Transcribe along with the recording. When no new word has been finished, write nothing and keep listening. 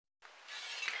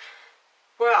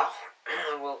Well,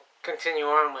 we'll continue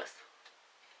on with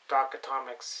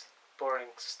Doc.Atomic's boring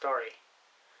story.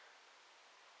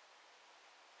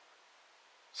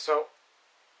 So,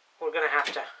 we're going to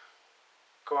have to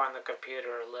go on the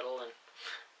computer a little and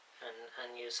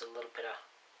use a little bit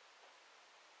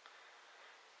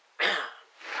of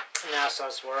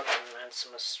NASA's work and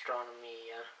some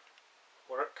astronomy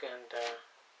work, and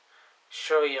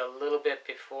show you a little bit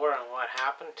before on what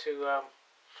happened to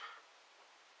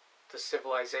the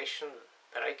civilization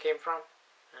that I came from,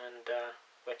 and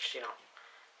which, you know,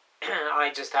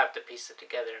 I just have to piece it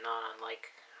together, not unlike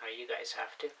how you guys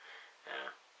have to.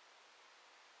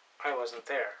 I wasn't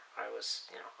there. I was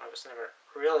never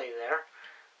really there.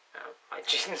 My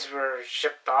genes were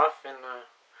shipped off in a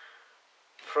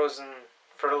frozen,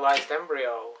 fertilized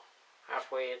embryo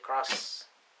halfway across,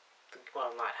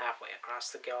 well, not halfway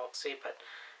across the galaxy, but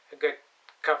a good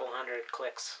couple hundred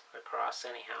clicks across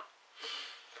anyhow.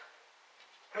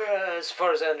 As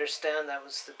far as I understand, that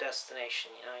was the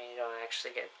destination. You know, you don't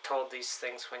actually get told these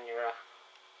things when you're a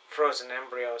frozen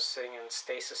embryo sitting in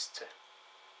stasis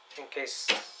in case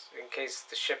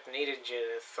the ship needed you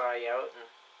to thaw you out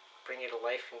and bring you to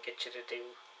life and get you to do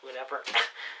whatever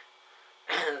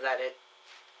that it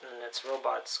and its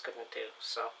robots couldn't do.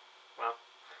 So, well,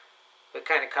 we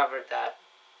kind of covered that.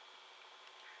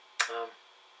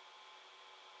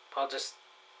 I'll just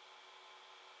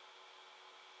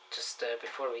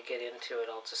before we get into it,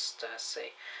 I'll just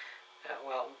say,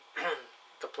 well,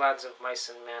 the plans of mice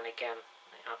and men again,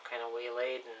 you know, kind of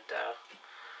waylaid, and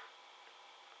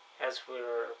as we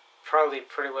were probably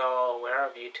pretty well all aware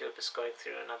of, YouTube is going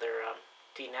through another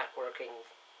denetworking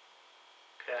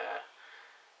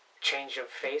change of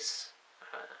face,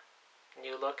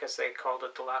 new look as they called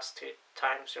it the last 2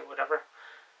 times or whatever.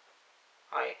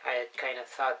 I had kind of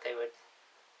thought they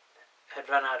had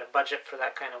run out of budget for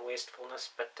that kind of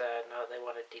wastefulness, but now they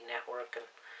want to denetwork and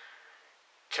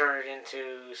turn it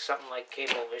into something like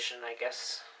Cablevision, I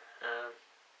guess.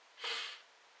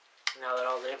 Now that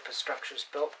all the infrastructure's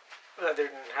built, rather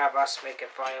than have us make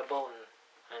it viable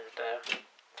and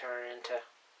turn it into,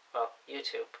 well,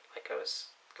 YouTube,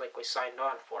 like we signed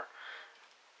on for,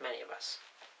 many of us.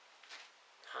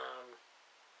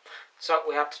 So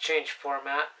we have to change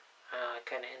format. I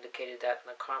kind of indicated that in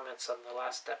the comments on the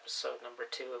last episode, number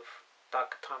 2 of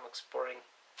Doc.Atomic's boring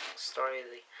story,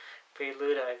 the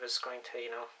prelude. I was going to,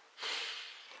 you know,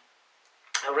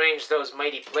 arrange those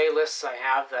mighty playlists I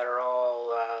have that are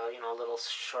all, you know, little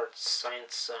short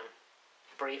science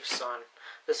briefs on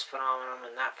this phenomenon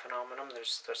and that phenomenon.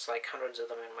 There's like hundreds of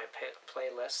them in my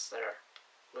playlists that are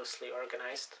loosely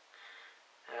organized,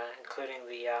 including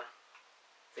the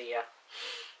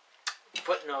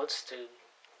footnotes to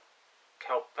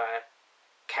help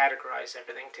categorize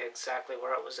everything to exactly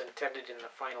where it was intended in the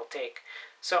final take.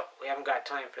 So we haven't got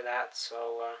time for that,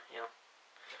 so you know,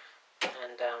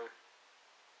 and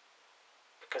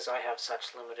because I have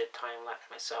such limited time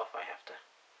left myself, I have to,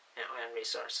 you know, and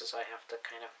resources, I have to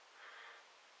kind of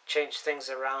change things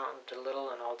around a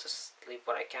little, and I'll just leave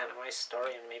what I can in my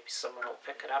story, and maybe someone will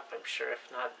pick it up, I'm sure. If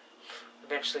not,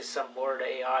 eventually some bored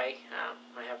AI,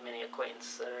 I have many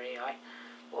acquaintances that are AI,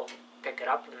 will pick it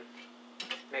up and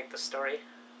make the story.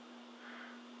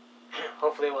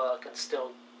 Hopefully, well, it can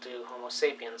still do Homo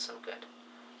sapiens some good.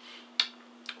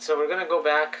 So we're going to go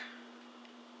back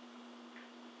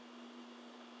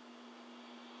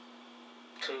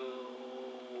to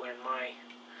when my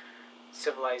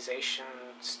civilization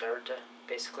started to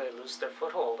basically lose their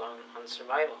foothold on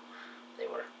survival. They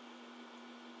were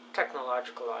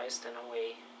technologicalized in a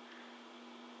way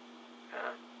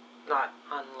not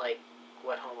unlike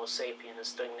what Homo sapien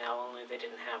is doing now, only they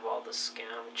didn't have all the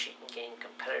scam, cheat and gain,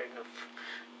 competitive,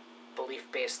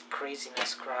 belief-based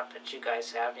craziness crap that you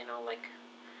guys have, you know, like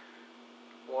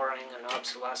warring and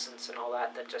obsolescence and all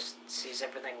that just sees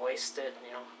everything wasted,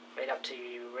 you know, right up to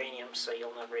your uranium, so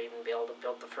you'll never even be able to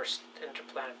build the first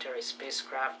interplanetary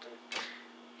spacecraft. And,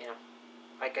 you know,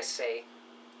 like I say,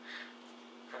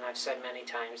 and I've said many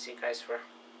times, you guys were,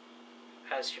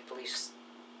 as your belief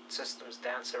systems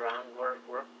dance around,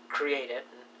 were created,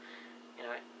 and, you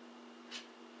know,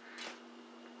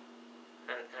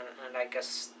 and I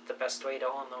guess the best way to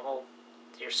own the whole,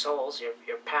 your souls,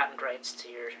 your patent rights to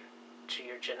your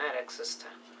genetics is to,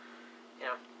 you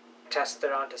know, test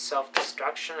it onto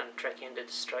self-destruction and trick you into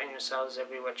destroying yourselves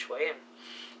every which way, and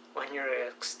when you're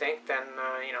extinct, then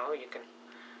you know, you can,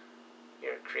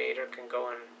 your creator can go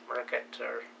and market,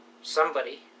 or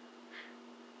somebody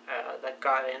that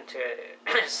got into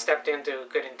stepped into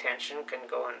good intention can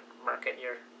go and market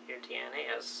your DNA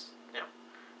as, you know,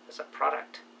 as a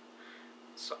product.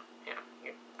 So, you know,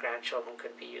 your grandchildren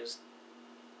could be used,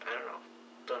 I don't know,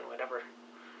 doing whatever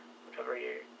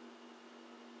your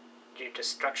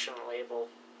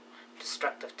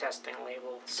destructive testing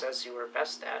label says you were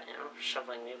best at, you know,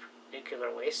 shoveling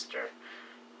nuclear waste or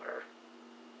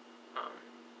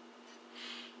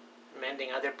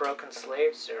mending other broken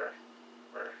slaves or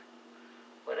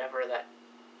whatever that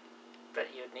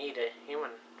you'd need a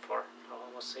human for, a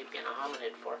Homo sapien, a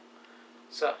hominid for.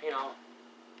 So, you know,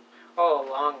 all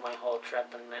along my whole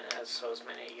trip, and as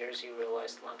many years, you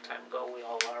realized a long time ago, we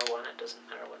all are one. It doesn't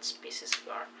matter what species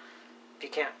we are. If you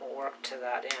can't work to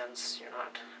that ends, you're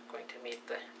not going to meet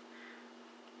the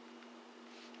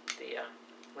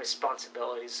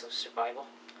responsibilities of survival.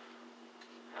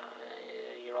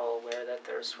 You're all aware that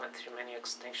there's went through many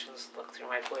extinctions. Look through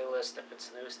my playlist if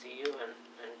it's news to you, and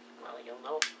well, you'll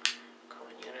know.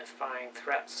 Common unifying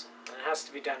threats. And it has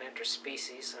to be done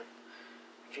interspecies, and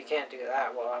if you can't do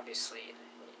that, well, obviously,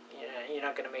 you're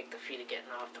not going to make the feat of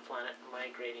getting off the planet and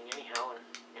migrating anyhow, and,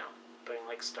 you know, doing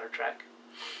like Star Trek.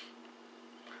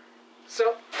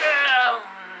 So,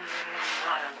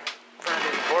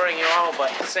 I'm boring you all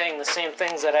by saying the same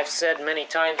things that I've said many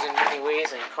times in many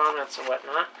ways in comments and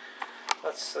whatnot.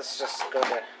 Let's just go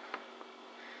to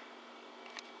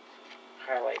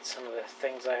highlight some of the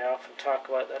things I often talk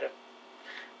about that have,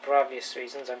 for obvious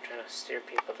reasons, I'm trying to steer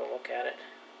people to look at it.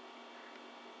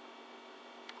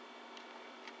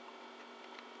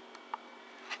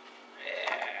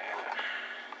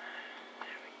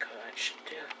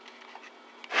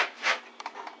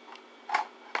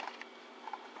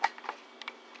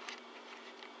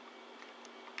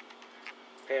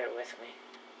 Bear with me.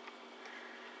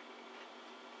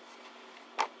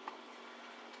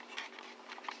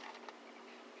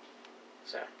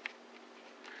 So,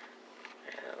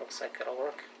 yeah, it looks like it'll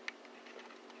work.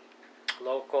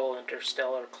 Local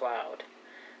interstellar cloud.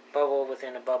 Bubble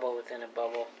within a bubble within a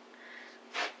bubble.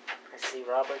 I see,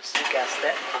 Roberts, you guessed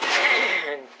it.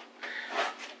 And,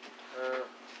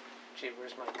 gee,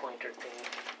 where's my pointer thing?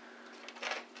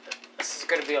 This is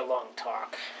going to be a long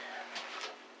talk.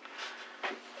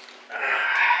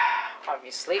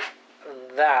 Obviously,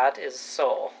 that is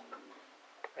Sol.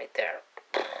 Right there.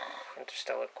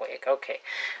 Interstellar quake. Okay.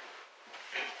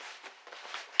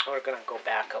 We're going to go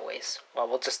back a ways. Well,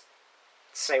 we'll just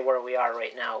say where we are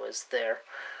right now is there.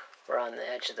 We're on the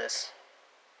edge of this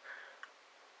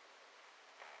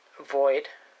void.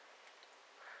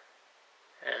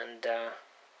 And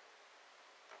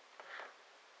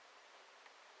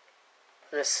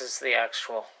this is the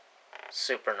actual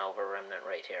supernova remnant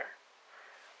right here.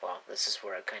 Well, this is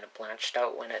where it kind of blanched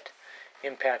out when it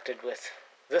impacted with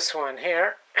this one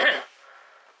here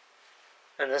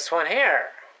and this one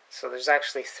here. So there's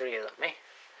actually three of them, eh?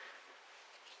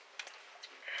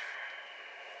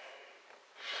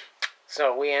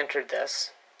 So we entered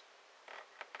this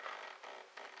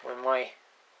when my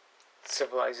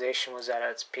civilization was at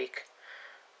its peak.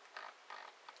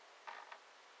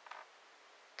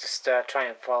 Just try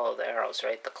and follow the arrows,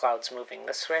 right? The cloud's moving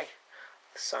this way.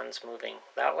 The sun's moving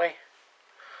that way.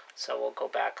 So we'll go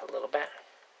back a little bit.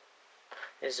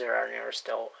 These are our nearest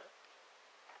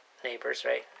neighbors,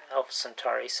 right? Alpha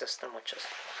Centauri system, which is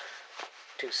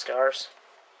 2 stars.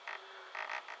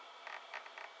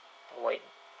 White,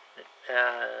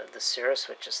 the Cirrus,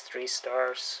 which is 3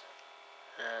 stars.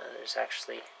 There's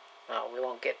actually, well, we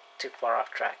won't get too far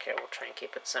off track here. We'll try and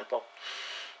keep it simple,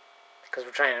 because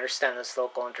we're trying to understand this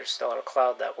local interstellar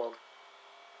cloud that will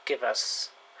give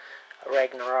us a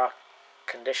RAGNARöK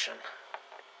condition.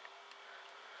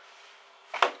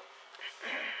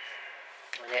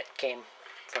 And it came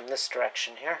from this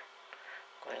direction here,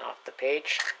 going off the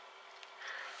page.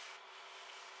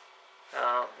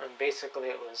 And basically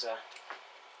it was a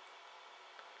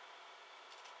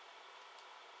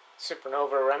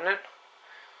supernova remnant.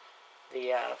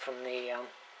 From the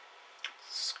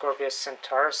Scorpius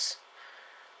Centaurus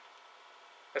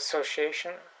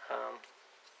Association.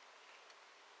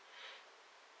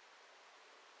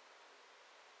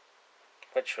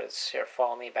 Which was, here,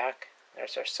 follow me back.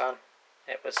 There's our sun.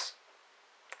 It was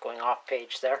going off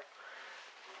page there.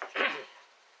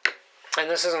 And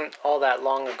this isn't all that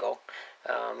long ago.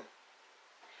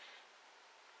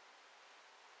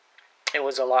 It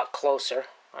was a lot closer.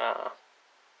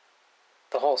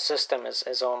 The whole system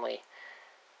is only,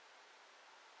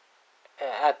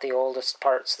 at the oldest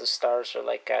parts, the stars are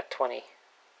like 20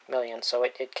 million. So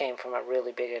it came from a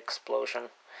really big explosion.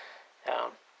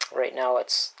 Right now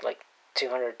it's like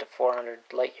 200 to 400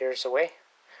 light years away.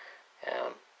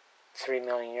 3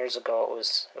 million years ago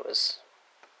it was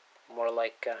more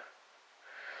like,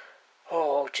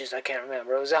 oh geez, I can't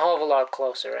remember. It was a hell of a lot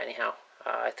closer anyhow.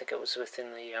 I think it was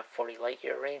within the 40 light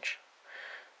year range.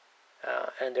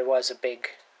 and there was a big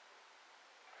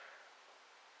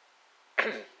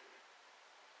a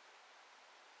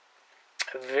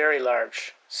very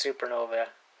large supernova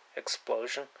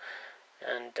explosion,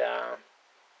 and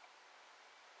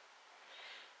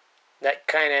that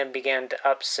kind of began to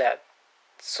upset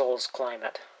Sol's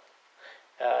climate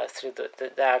through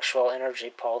the actual energy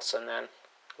pulse, and then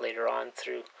later on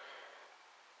through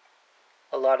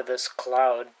a lot of this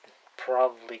cloud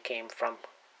probably came from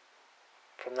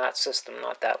that system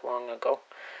not that long ago.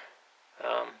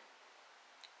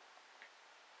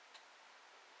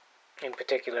 In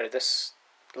particular, this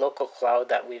local cloud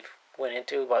that we've went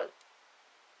into about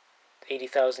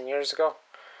 80,000 years ago.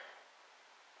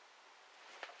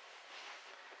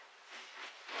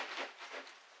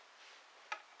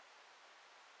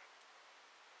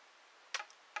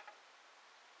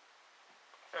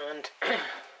 And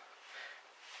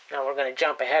now we're going to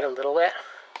jump ahead a little bit.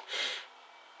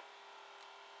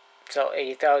 So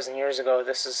 80,000 years ago,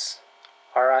 this is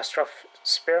our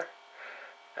astrosphere,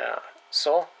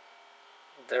 Sol,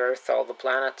 the Earth, all the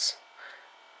planets.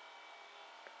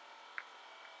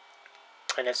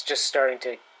 And it's just starting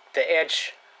to, the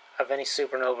edge of any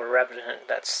supernova remnant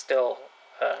that's still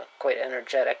quite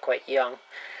energetic, quite young.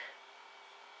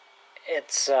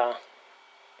 It's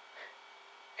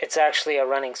actually a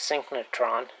running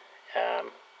synchrotron.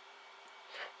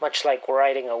 Much like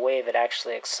riding a wave, it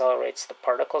actually accelerates the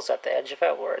particles at the edge of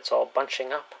it, where it's all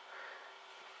bunching up.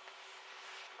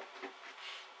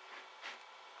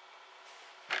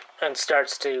 And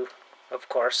starts to, of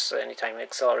course, anytime you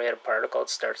accelerate a particle, it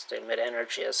starts to emit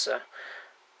energy as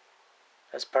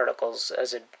particles,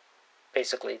 as it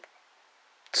basically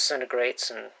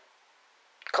disintegrates and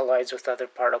collides with other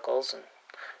particles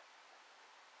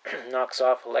and knocks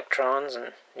off electrons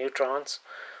and neutrons.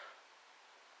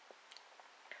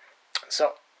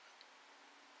 So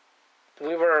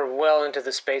we were well into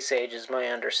the space age, is my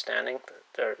understanding,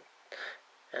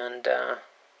 and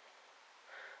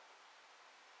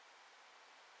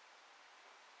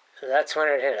that's when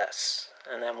it hit us.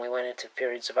 And then we went into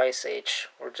periods of ice age.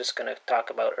 We're just going to talk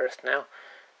about Earth now.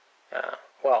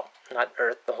 Well, not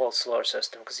Earth, the whole solar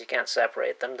system, because you can't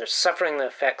separate them. They're suffering the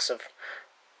effects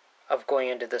of going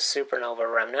into the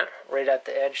supernova remnant. Right at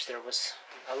the edge, there was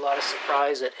a lot of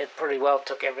surprise. It pretty well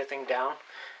took everything down.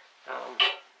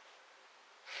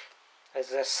 Is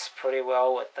this pretty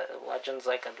well what the legends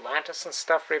like Atlantis and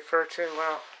stuff refer to?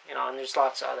 Well, you know, and there's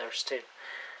lots of others too.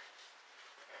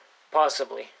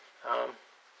 Possibly.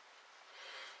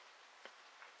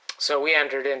 So we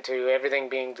entered into everything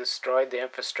being destroyed, the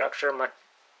infrastructure, not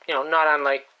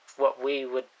unlike what we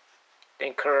would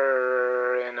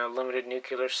incur in a limited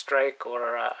nuclear strike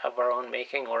or of our own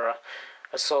making, or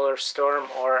a solar storm,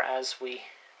 or as we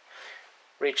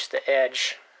reach the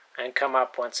edge and come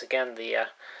up once again the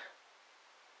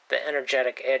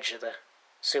energetic edge of the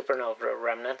supernova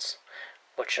remnants,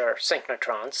 which are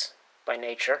synchrotrons by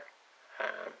nature.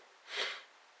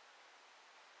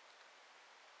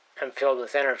 And filled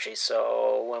with energy,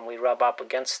 so when we rub up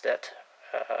against it,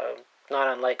 not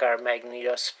unlike our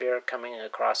magnetosphere coming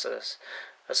across a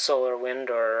solar wind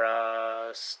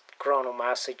or coronal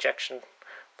mass ejection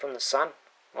from the sun,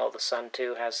 well, the sun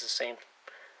too has the same,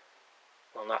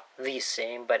 well, not the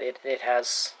same, but it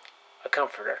has a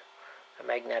comforter, a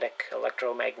magnetic,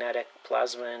 electromagnetic,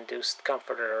 plasma-induced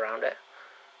comforter around it.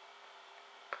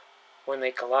 When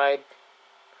they collide,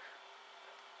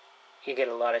 you get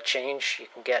a lot of change. You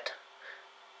can get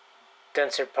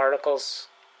denser particles,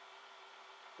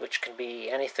 which can be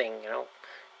anything,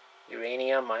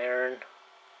 uranium, iron,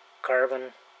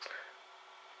 carbon,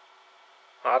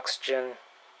 oxygen,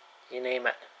 you name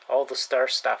it, all the star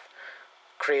stuff.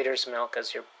 Creator's milk,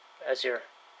 as your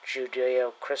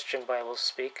Judeo-Christian Bibles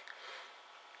speak,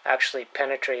 actually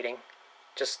penetrating,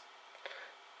 just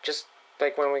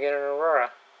like when we get an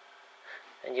aurora,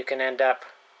 and you can end up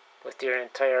with your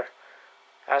entire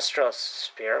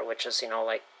astrosphere, which is,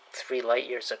 like 3 light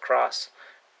years across,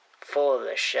 full of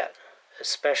this shit.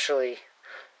 Especially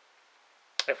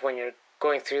if when you're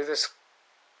going through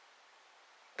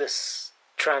this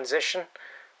transition,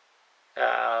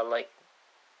 like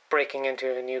breaking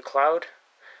into a new cloud,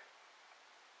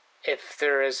 if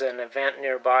there is an event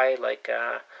nearby, like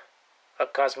a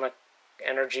cosmic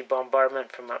energy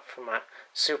bombardment from a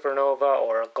supernova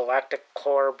or a galactic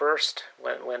core burst,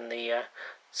 when the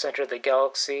center of the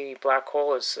galaxy black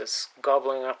hole is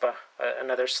gobbling up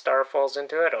another star falls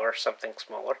into it, or something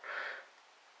smaller,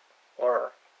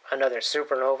 or another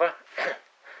supernova,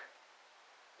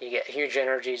 you get huge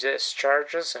energy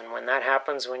discharges. And when that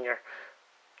happens, when you're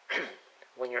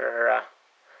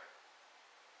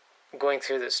going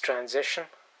through this transition,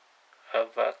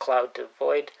 of cloud to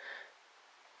void,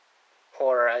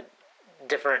 or a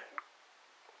different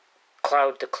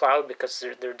cloud to cloud, because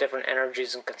there are different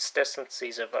energies and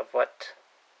consistencies of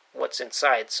what's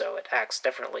inside, so it acts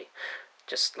differently,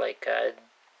 just like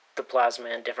the plasma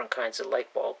in different kinds of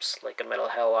light bulbs, like a metal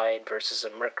halide versus a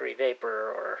mercury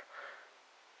vapor, or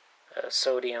a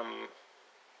sodium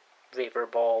vapor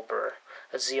bulb, or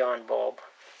a xenon bulb.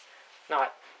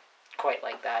 Not quite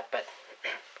like that, but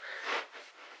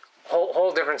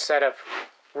whole different set of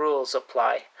rules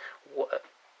apply.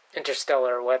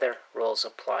 Interstellar weather rules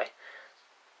apply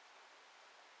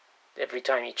every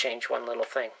time you change one little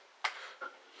thing.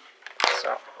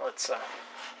 So let's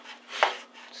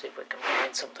see if we can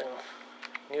find something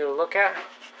new to look at.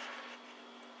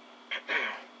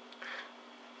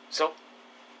 So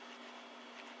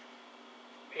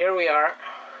here we are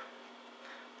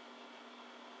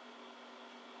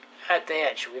at the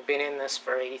edge. We've been in this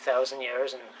for 80,000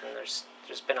 years, and there's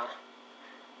been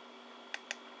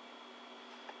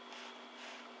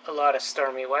a lot of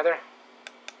stormy weather.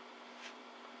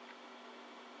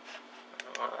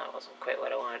 Well, that wasn't quite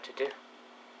what I wanted to do.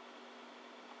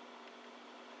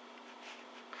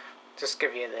 Just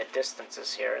give you the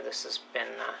distances here. This has been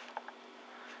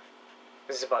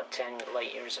this is about 10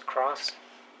 light years across,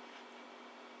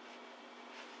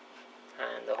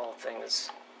 and the whole thing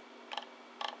is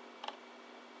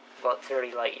about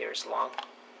 30 light years long.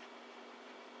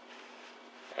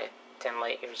 Right? 10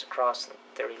 light years across and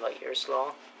 30 light years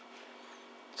long.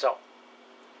 So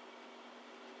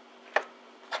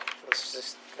let's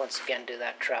just once again do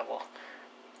that travel.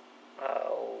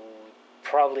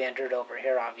 Probably entered over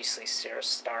here. Obviously, Sirius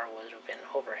Star would have been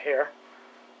over here.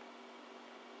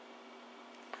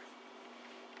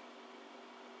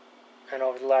 And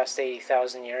over the last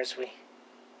 80,000 years,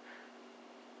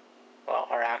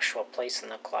 our actual place in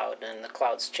the cloud, and the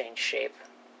cloud's changed shape,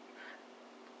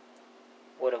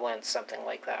 would have went something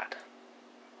like that.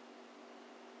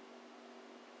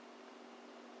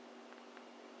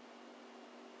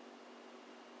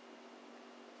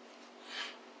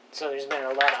 So there's been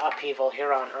a lot of upheaval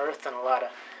here on Earth, and a lot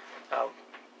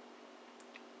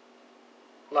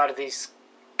of these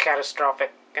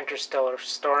catastrophic interstellar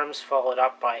storms, followed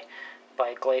up by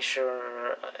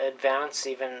glacier advance,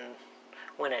 even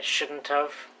when it shouldn't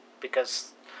have,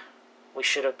 because we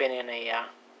should have been in a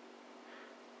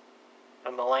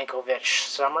Milankovitch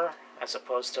summer as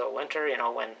opposed to a winter. You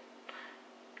know,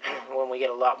 when we get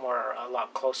a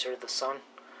lot closer to the sun.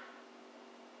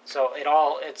 So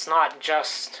it's not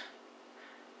just,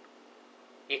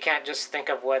 you can't just think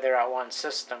of weather at one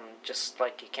system, just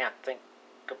like you can't think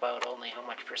about only how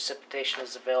much precipitation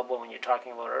is available when you're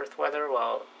talking about Earth weather.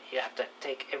 Well, you have to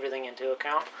take everything into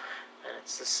account, and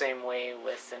it's the same way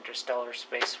with interstellar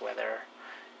space weather.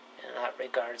 In that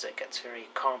regards, it gets very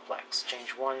complex.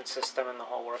 Change one system and the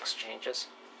whole works changes.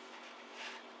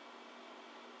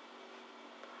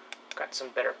 Got some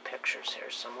better pictures here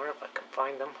somewhere if I can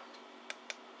find them.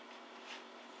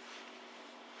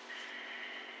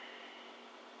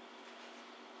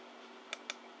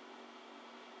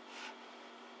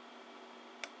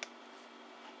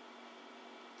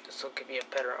 This will give you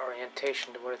a better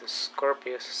orientation to where the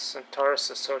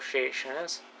Scorpius-Centaurus association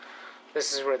is.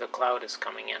 This is where the cloud is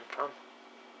coming in from.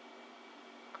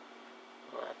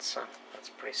 Well, that's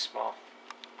pretty small.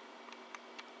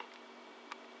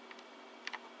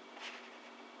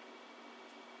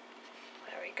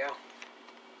 There we go.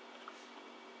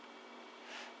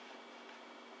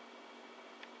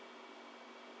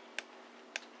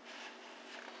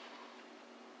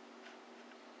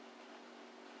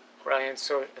 Ryan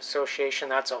Association,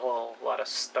 that's a whole lot of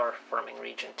star forming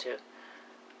region too.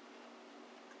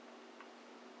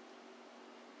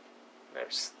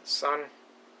 There's the sun,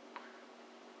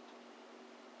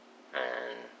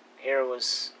 and here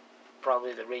was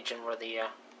probably the region where the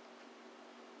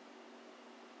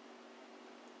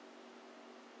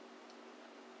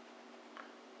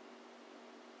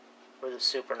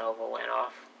supernova went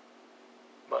off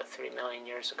about 3 million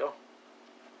years ago.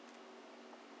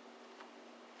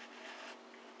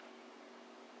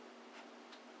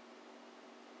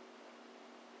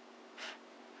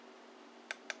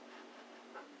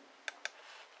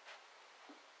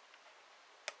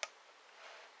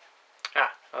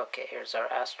 Okay, here's our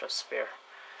astrosphere.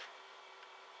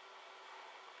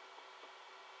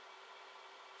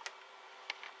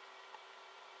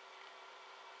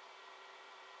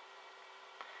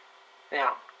 Now,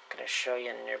 I'm going to show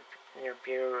you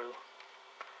Nibiru,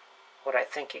 what I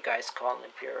think you guys call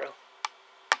Nibiru.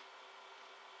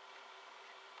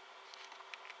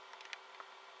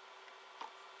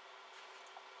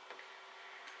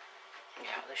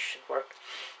 Yeah, this should work.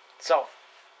 So,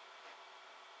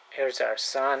 here's our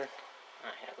sun.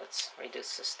 Here, let's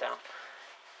reduce this down.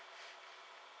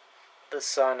 The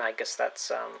sun, I guess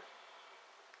that's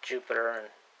Jupiter and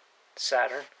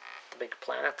Saturn, the big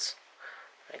planets.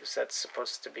 I guess that's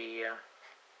supposed to be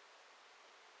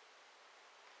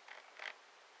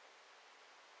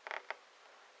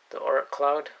the Oort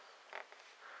cloud.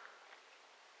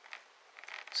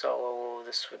 So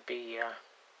this would be,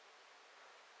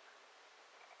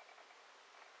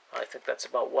 I think that's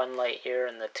about 1 light year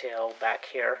in the tail back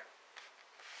here.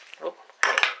 Oh,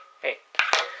 hey,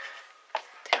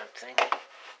 damn thing.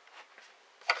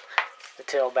 The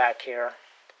tail back here.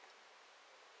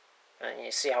 And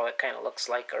you see how it kind of looks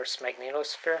like Earth's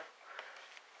magnetosphere.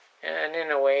 And in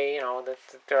a way, you know,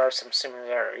 there are some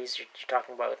similarities. You're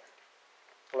talking about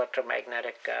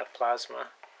electromagnetic plasma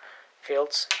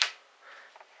fields.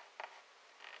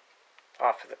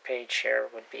 Off of the page here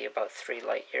would be about 3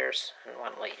 light years and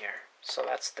 1 light year. So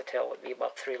that's the tail would be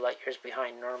about 3 light years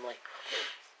behind normally.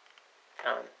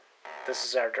 This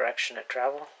is our direction of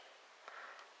travel.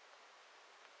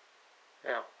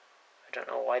 Now, I don't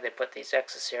know why they put these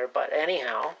X's here, but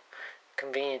anyhow,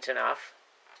 convenient enough.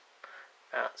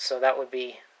 So that would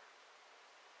be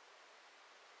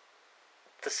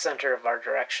the center of our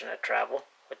direction of travel,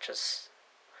 which is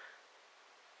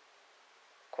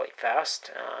quite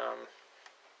fast.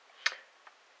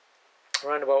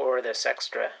 Around about where this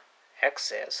extra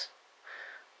X is,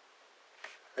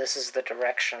 this is the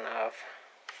direction of,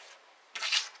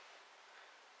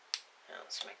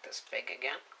 let's make this big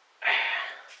again.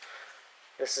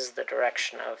 This is the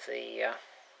direction of the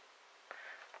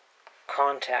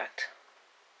contact,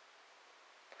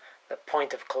 the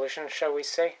point of collision, shall we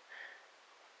say,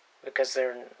 because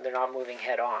they're not moving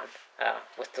head on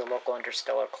with the local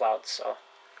interstellar clouds, so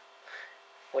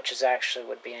which is actually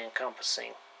would be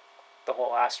encompassing the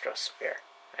whole astrosphere,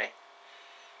 right?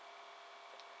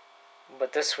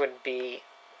 But this would be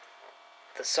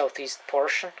the southeast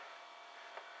portion,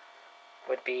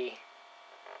 would be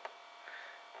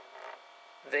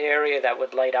the area that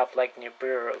would light up like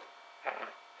Nibiru,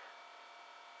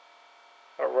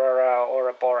 Aurora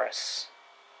Ouroboros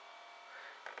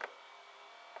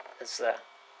is the,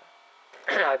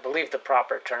 I believe, the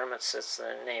proper term. It's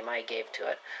the name I gave to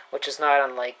it, which is not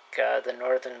unlike the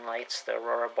northern lights, the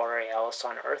Aurora Borealis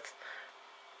on Earth,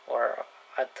 or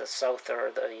at the south,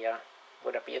 or the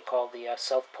whatever you call the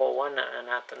South Pole one, and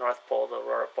at the North Pole, the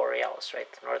Aurora Borealis, right,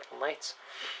 the northern lights.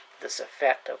 This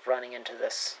effect of running into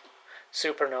this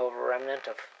supernova remnant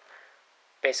of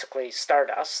basically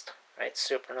stardust, right,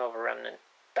 supernova remnant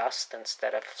dust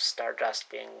instead of stardust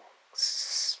being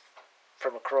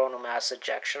from a coronal mass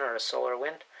ejection or a solar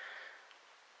wind.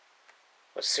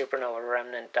 With supernova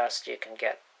remnant dust, you can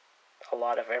get a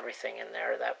lot of everything in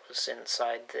there that was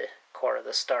inside the core of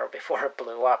the star before it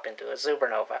blew up into a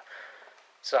supernova.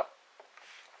 So,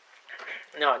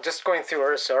 now, just going through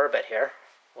Earth's orbit here,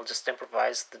 we'll just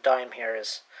improvise. The dime here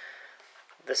is,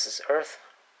 this is Earth.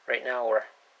 Right now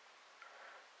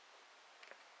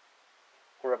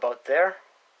we're about there.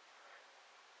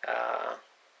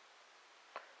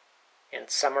 In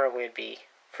summer we'd be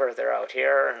further out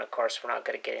here, and of course we're not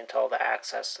going to get into all the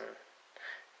axis and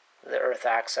the Earth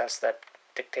axis that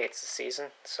dictates the season.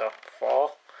 So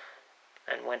fall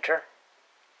and winter.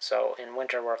 So in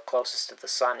winter we're closest to the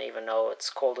sun, even though it's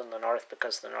cold in the north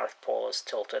because the North Pole is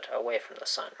tilted away from the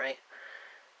sun, right?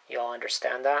 You all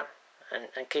understand that?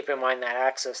 And keep in mind that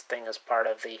axis thing is part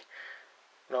of the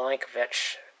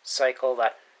Milankovitch cycle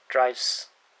that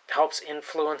helps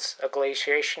influence a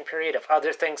glaciation period. If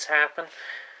other things happen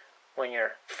when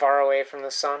you're far away from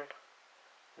the sun,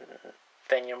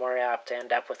 then you're more apt to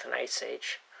end up with an ice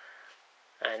age.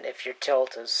 And if your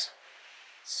tilt is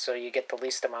so you get the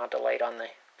least amount of light on the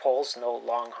poles, no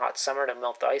long hot summer to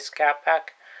melt the ice cap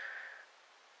back,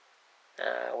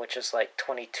 which is like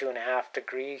 22.5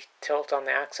 degree tilt on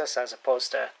the axis as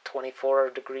opposed to 24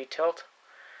 degree tilt.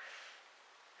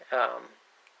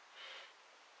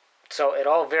 So it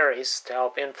all varies to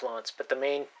help influence, but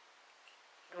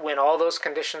when all those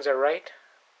conditions are right,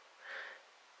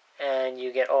 and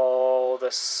you get all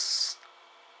this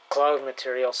cloud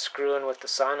material screwing with the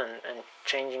sun and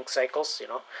changing cycles, you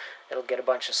know, it'll get a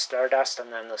bunch of stardust,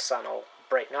 and then the sun will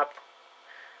brighten up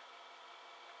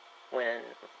when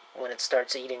it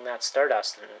starts eating that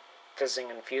stardust and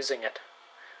fizzing and fusing it,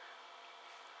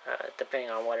 depending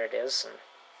on what it is. And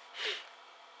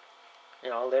you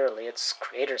know, literally, it's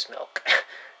creator's milk.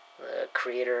 The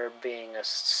creator being a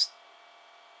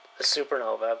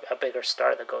supernova, a bigger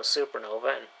star that goes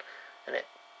supernova, and it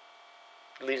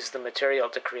leaves the material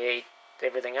to create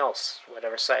everything else,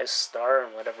 whatever size star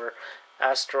and whatever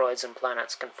asteroids and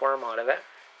planets can form out of it.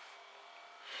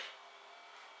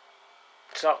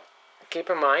 So keep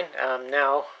in mind,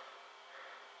 now,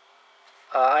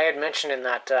 I had mentioned in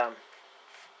that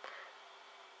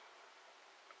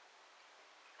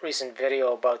recent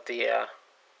video about the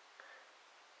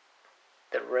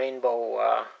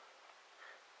rainbow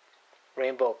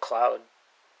cloud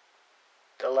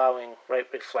allowing right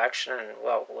reflection, and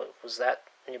well, was that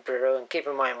Nibiru? And keep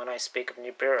in mind, when I speak of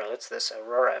Nibiru, it's this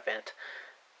aurora event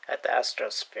at the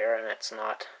astrosphere, and it's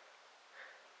not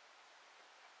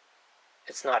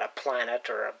a planet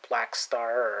or a black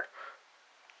star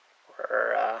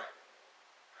or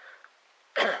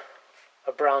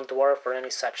a brown dwarf or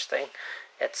any such thing.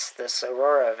 It's this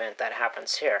aurora event that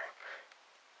happens here,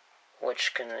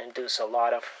 which can induce a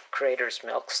lot of craters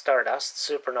milk, stardust,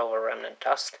 supernova remnant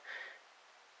dust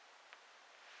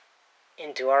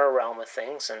into our realm of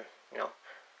things, and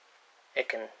it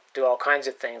can do all kinds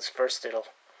of things. First, it'll,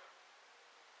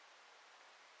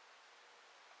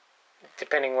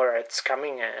 depending where it's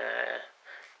coming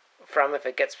from, if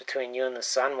it gets between you and the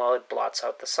sun, well, it blots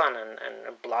out the sun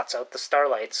and blots out the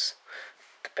starlights,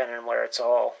 depending on where it's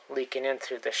all leaking in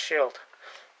through the shield.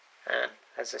 And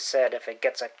as I said, if it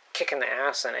gets a kick in the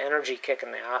ass, an energy kick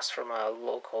in the ass from a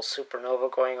local supernova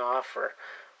going off,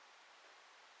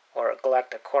 or a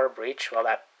galactic core breach, well,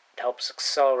 that helps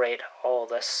accelerate all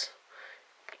this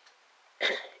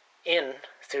in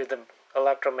through the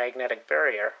electromagnetic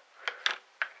barrier.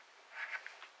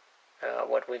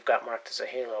 What we've got marked as a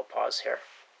heliopause here.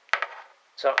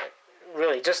 So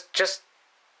really, just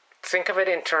think of it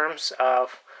in terms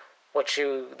of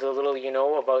the little you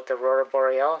know about the Aurora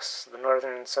Borealis, the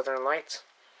Northern and Southern Lights,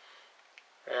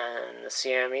 and the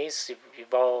CMEs.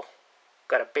 You've all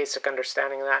got a basic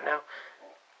understanding of that now.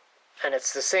 And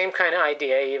it's the same kind of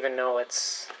idea, even though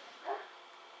it's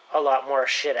a lot more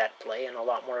shit at play and a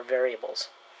lot more variables.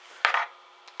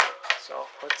 So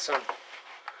let's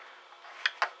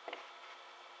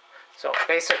So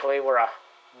basically, we're a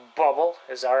bubble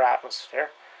is our atmosphere,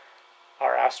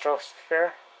 our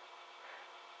astrosphere.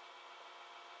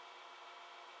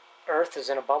 Earth is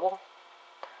in a bubble.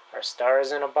 Our star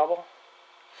is in a bubble.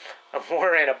 And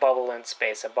we're in a bubble in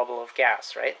space, a bubble of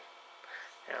gas, right?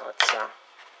 Now let's,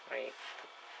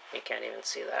 you can't even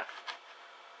see that.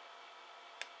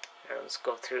 Now let's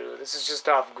go through, this is just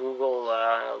off Google,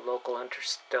 local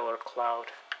interstellar cloud.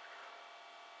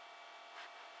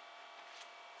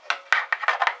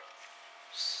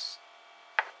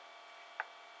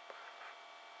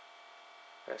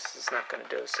 This is not going to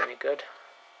do us any good.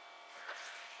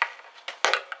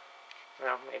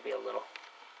 Well, maybe a little.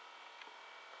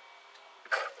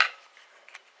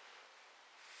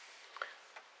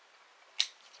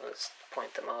 Let's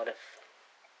point them out. If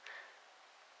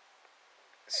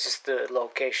it's just the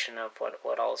location of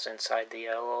what all is inside the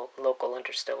local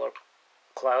interstellar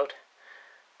cloud.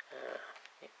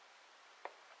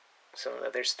 Some of the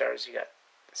other stars, you got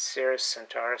Sirius,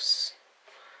 Centaurus,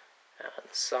 the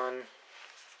Sun.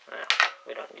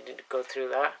 We don't need to go through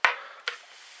that.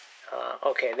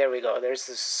 Okay, there we go. There's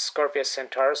the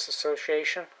Scorpius-Centaurus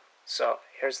association. So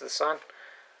here's the Sun.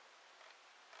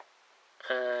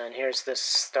 And here's this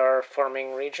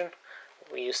star-forming region.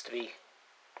 We used to be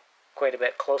quite a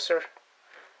bit closer.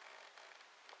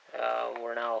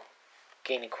 We're now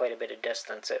gaining quite a bit of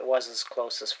distance. It was as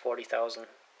close as 40,000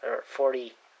 or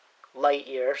 40 light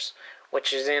years,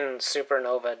 which is in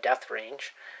supernova death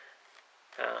range.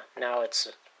 Now it's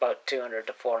about 200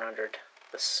 to 400.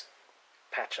 This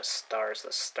patch of stars,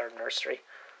 this star nursery,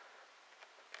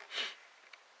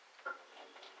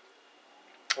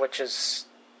 which is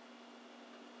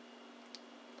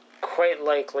quite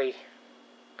likely.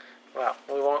 Well,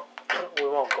 we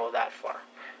won't go that far.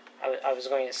 I was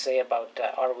going to say about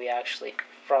are we actually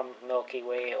from Milky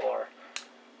Way, or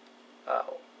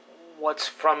what's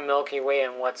from Milky Way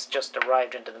and what's just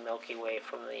arrived into the Milky Way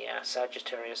from the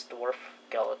Sagittarius dwarf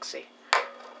galaxy.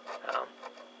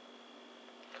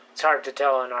 It's hard to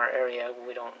tell in our area.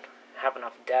 We don't have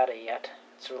enough data yet.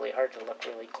 It's really hard to look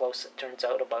really close, it turns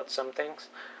out, about some things.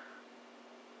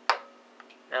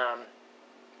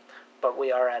 But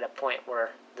we are at a point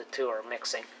where the two are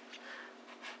mixing.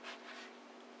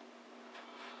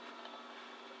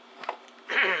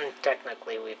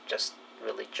 Technically, we've just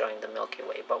really joined the Milky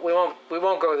Way, but we won't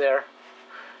go there,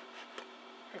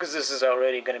 because this is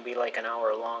already going to be like an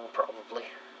hour long, probably.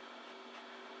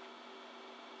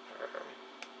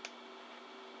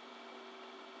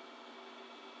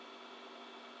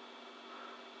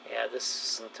 Yeah,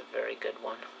 this isn't a very good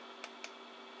one.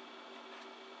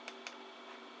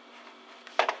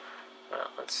 Well,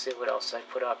 let's see what else I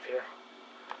put up here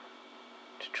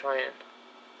to try and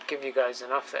give you guys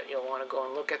enough that you'll want to go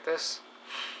and look at this.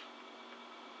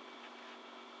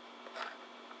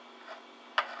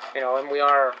 You know, and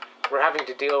we're having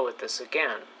to deal with this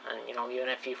again. And, you know, even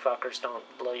if you fuckers don't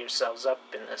blow yourselves up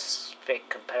in this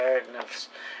fake comparativeness,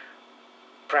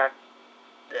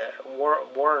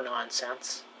 war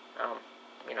nonsense,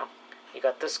 you know, you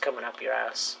got this coming up your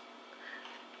ass.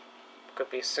 Could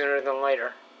be sooner than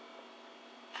later.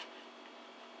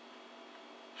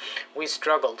 We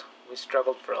struggled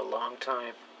for a long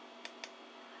time.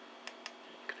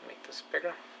 Gonna make this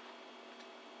bigger.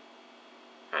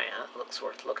 Oh yeah, that looks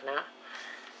worth looking at.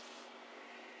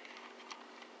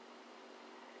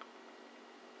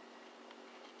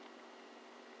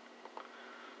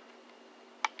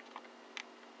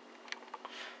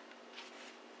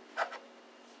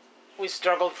 We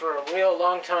struggled for a real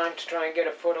long time to try and get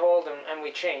a foothold, and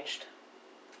we changed.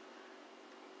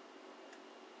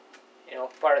 You know,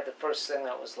 part of the first thing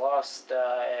that was lost,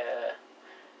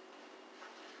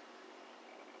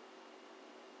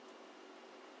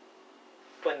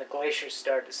 when the glaciers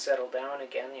started to settle down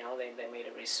again, you know, they made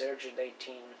a resurgence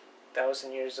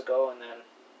 18,000 years ago, and then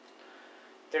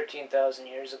 13,000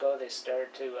 years ago they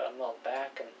started to melt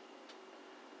back, and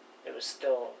it was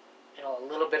still, you know, a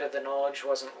little bit of the knowledge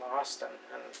wasn't lost, and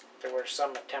there were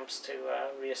some attempts to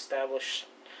reestablish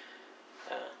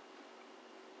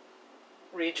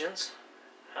regions.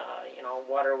 You know,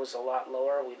 water was a lot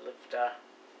lower. We lived, I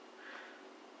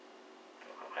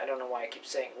don't know why I keep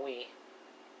saying we,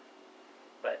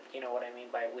 but you know what I mean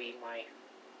by we,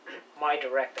 my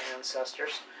direct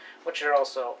ancestors, which are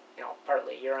also, you know,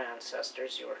 partly your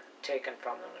ancestors. You were taken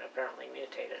from them and apparently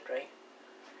mutated, right?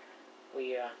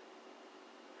 We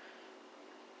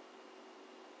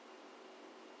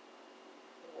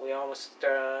almost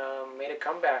made a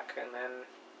comeback, and then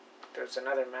there's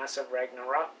another massive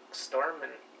RAGNARöK storm,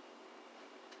 and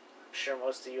I'm sure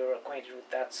most of you are acquainted with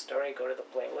that story. Go to the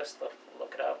playlist,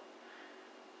 look it up.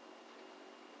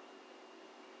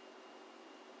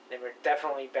 They were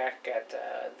definitely back at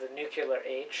the nuclear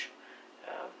age.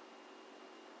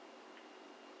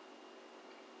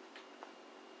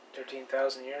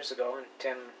 13,000 years ago,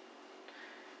 in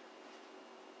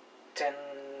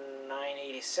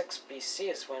 986 BC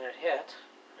is when it hit,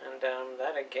 and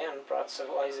that again brought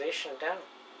civilization down.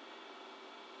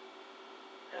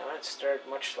 Now it started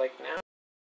much like now.